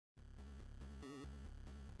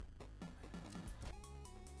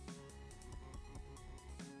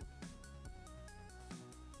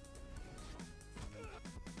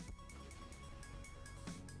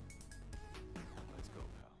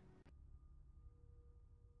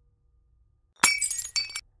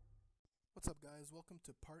What's up guys, welcome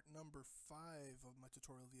to part number 5 of my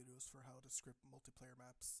tutorial videos for how to script multiplayer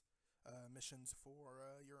maps missions for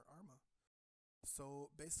your Arma. So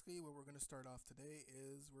basically what we're going to start off today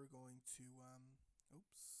is we're going to,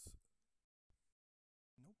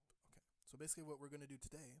 So basically what we're going to do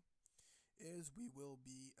today is we will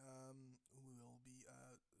be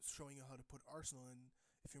showing you how to put Arsenal in.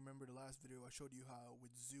 If you remember the last video, I showed you how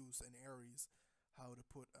with Zeus and Ares, how to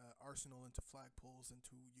put Arsenal into flagpoles and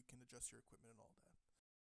you can adjust your equipment and all that.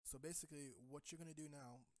 So basically what you're going to do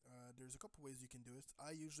now, there's a couple ways you can do it.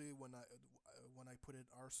 I usually, when I put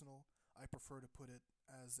it Arsenal, I prefer to put it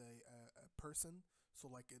as a person,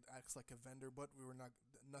 so like it acts like a vendor, but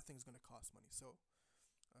nothing's going to cost money. So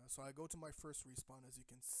I go to my first respawn, as you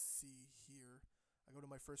can see here. I go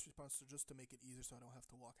to my first respawn just to make it easier so I don't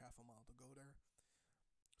have to walk half a mile to go there.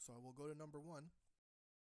 So I will go to number 1,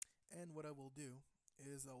 and what I will do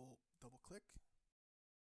is I will double click,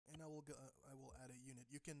 and I will add a unit.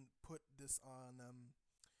 You can put this on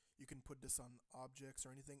objects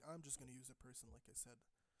or anything. I'm just going to use a person, like I said.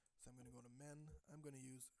 So I'm going to go to men. I'm going to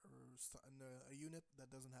use a unit that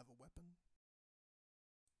doesn't have a weapon.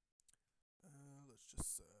 Let's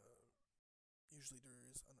just usually there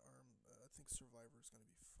is an arm. I think survivor is going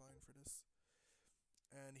to be fine for this.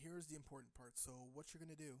 And here's the important part. So what you're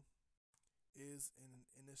going to do is in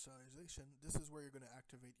initialization, this is where you're going to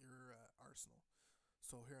activate your Arsenal.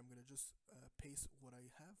 So here I'm going to just paste what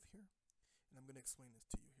I have here, and I'm going to explain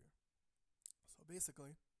this to you here. So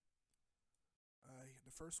basically,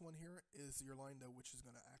 the first one here is your line which is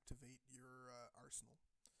going to activate your Arsenal.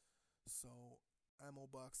 So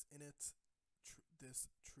AmmoboxInit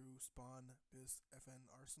this true spawn bis fn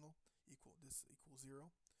Arsenal equals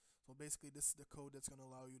 0. So basically this is the code that's going to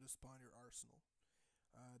allow you to spawn your Arsenal.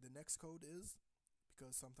 The next code is,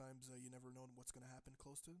 because sometimes you never know what's going to happen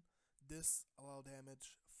close to, this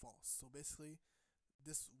allowdamage false. So basically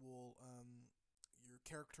this will your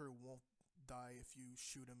character won't die if you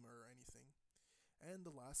shoot him or anything. And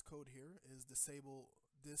the last code here is disable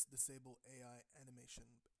AI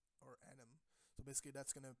animation, or anim. So basically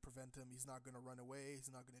that's going to prevent him. He's not going to run away,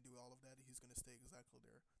 he's not going to do all of that, he's going to stay exactly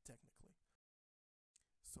there technically.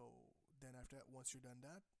 So then after that, once you're done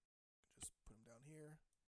that, just put him down here,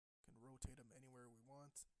 can rotate him anywhere we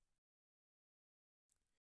want,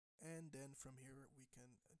 and then from here we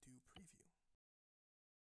can do preview,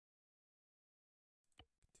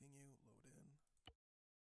 continue, load in.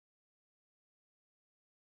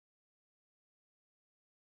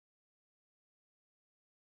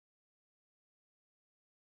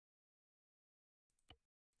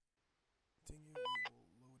 Continue, we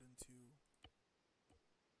will load into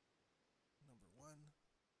number 1.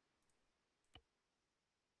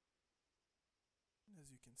 And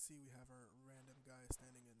as you can see, we have our random guy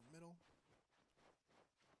standing in the middle.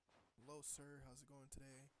 Hello sir, how's it going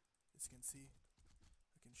today? As you can see,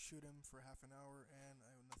 I can shoot him for half an hour and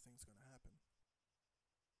nothing's gonna happen.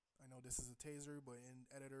 I know this is a taser, but in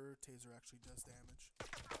editor, taser actually does damage.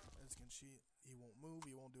 As you can see, he won't move,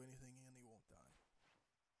 he won't do anything, and he won't die.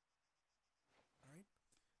 Alright,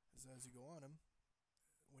 as you go on him,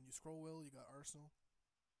 when you scroll wheel, you got Arsenal.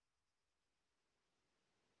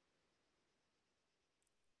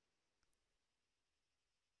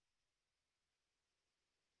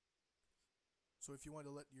 So if you want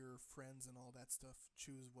to let your friends and all that stuff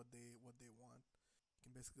choose what they want, you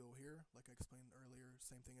can basically go here, like I explained earlier,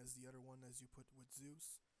 same thing as the other one as you put with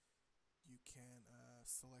Zeus. You can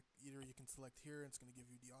select, either you can select here and it's going to give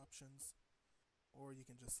you the options, or you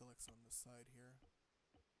can just select on the side here,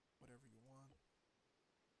 whatever you want.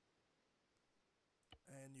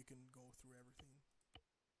 And you can go through everything.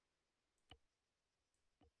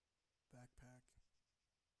 Backpack.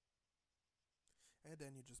 And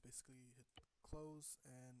then you just basically hit close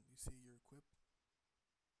and you see your equip.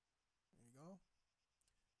 There you go.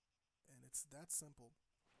 And it's that simple.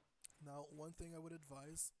 Now, one thing I would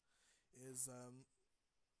advise is,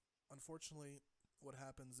 unfortunately, what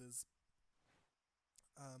happens is,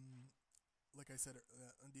 like I said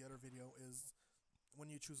in the other video, is when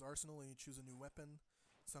you choose Arsenal and you choose a new weapon,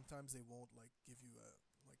 sometimes they won't like give you a,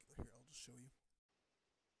 like, here, I'll just show you.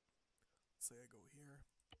 Let's say I go here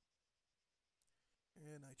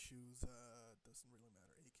and I choose, doesn't really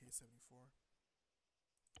matter, AK-74.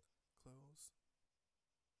 Close.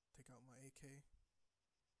 Take out my AK.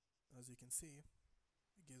 As you can see,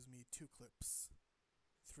 it gives me 2 clips.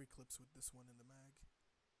 3 clips with this one in the mag.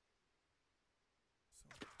 So,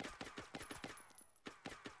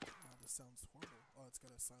 wow, this sounds horrible. Oh, it's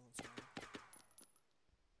got a silencer on it.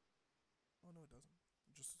 Oh no, it doesn't.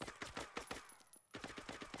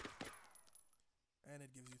 And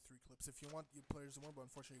it gives you 3 clips. If you want, you players more, but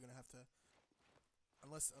unfortunately you're gonna have to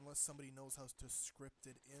unless somebody knows how to script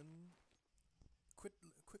it in.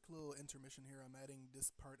 Quick little intermission here. I'm adding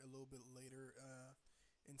this part a little bit later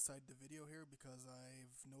inside the video here because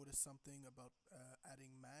I've noticed something about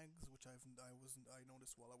adding mags, which I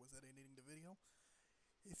noticed while I was editing the video.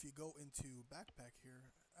 If you go into backpack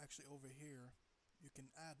here, actually over here, you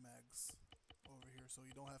can add mags over here, so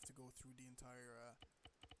you don't have to go through the entire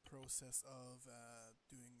process of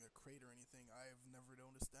doing a crate or anything. I've never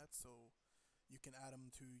noticed that, so you can add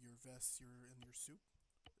them to your vest, in your suit,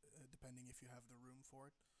 depending if you have the room for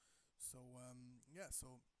it. So yeah,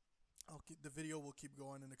 so the video will keep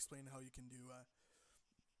going and explain how you can do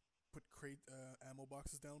put crate ammo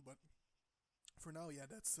boxes down, but for now, yeah,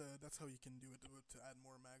 that's how you can do it to add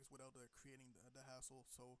more mags without creating the hassle.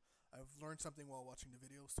 So I've learned something while watching the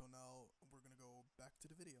video. So now we're gonna go back to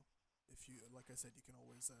the video. If you, like I said, you can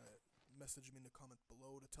always message me in the comment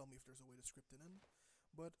below to tell me if there's a way to script it in.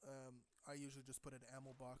 But I usually just put an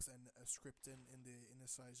ammo box and a script in the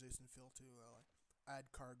initialization field to add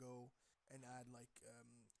cargo and add like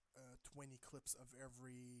 20 clips of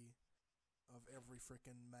every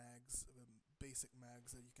freaking mags, basic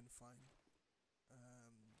mags that you can find.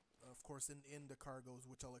 Of course, in the cargoes,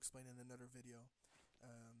 which I'll explain in another video,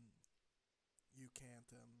 you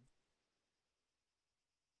can't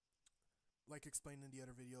like explained in the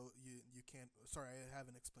other video. You can't. Sorry, I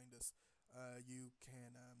haven't explained this. You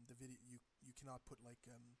can the video you cannot put like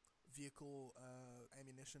vehicle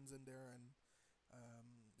ammunitions in there, and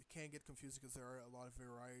it can get confusing because there are a lot of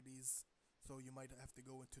varieties. So you might have to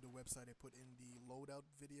go into the website I put in the loadout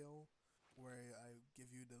video, where I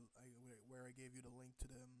give you where I gave you the link to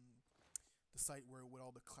the site where with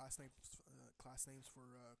all the class names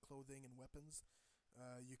for clothing and weapons.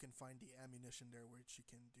 You can find the ammunition there, which you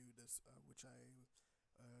can do this, which I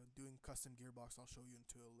doing custom gearbox. I'll show you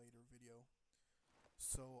into a later video.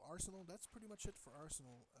 So Arsenal, that's pretty much it for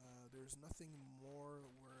Arsenal. There's nothing more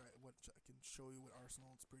what I can show you with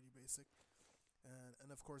Arsenal. It's pretty basic. And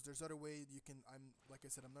of course, there's other ways you can. Like I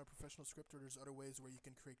said, I'm not a professional scripter. There's other ways where you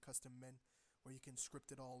can create custom men, where you can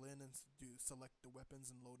script it all in and select the weapons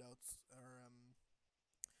and loadouts, or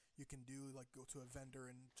you can do like go to a vendor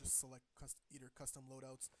and just select either custom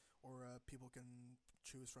loadouts, or people can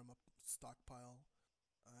choose from a stockpile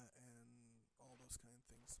and all those kind of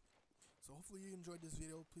things. So hopefully you enjoyed this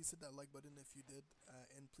video. Please hit that like button if you did,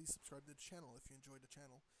 and please subscribe to the channel if you enjoyed the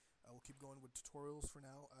channel. We'll keep going with tutorials for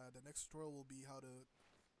now. The next tutorial will be how to,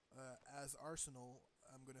 as Arsenal,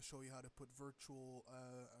 I'm going to show you how to put a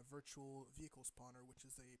virtual vehicle spawner, which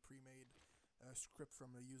is a pre-made script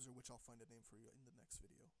from a user, which I'll find a name for you in the next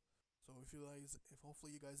video. So if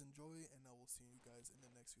hopefully you guys enjoy, and I will see you guys in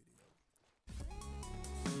the next video.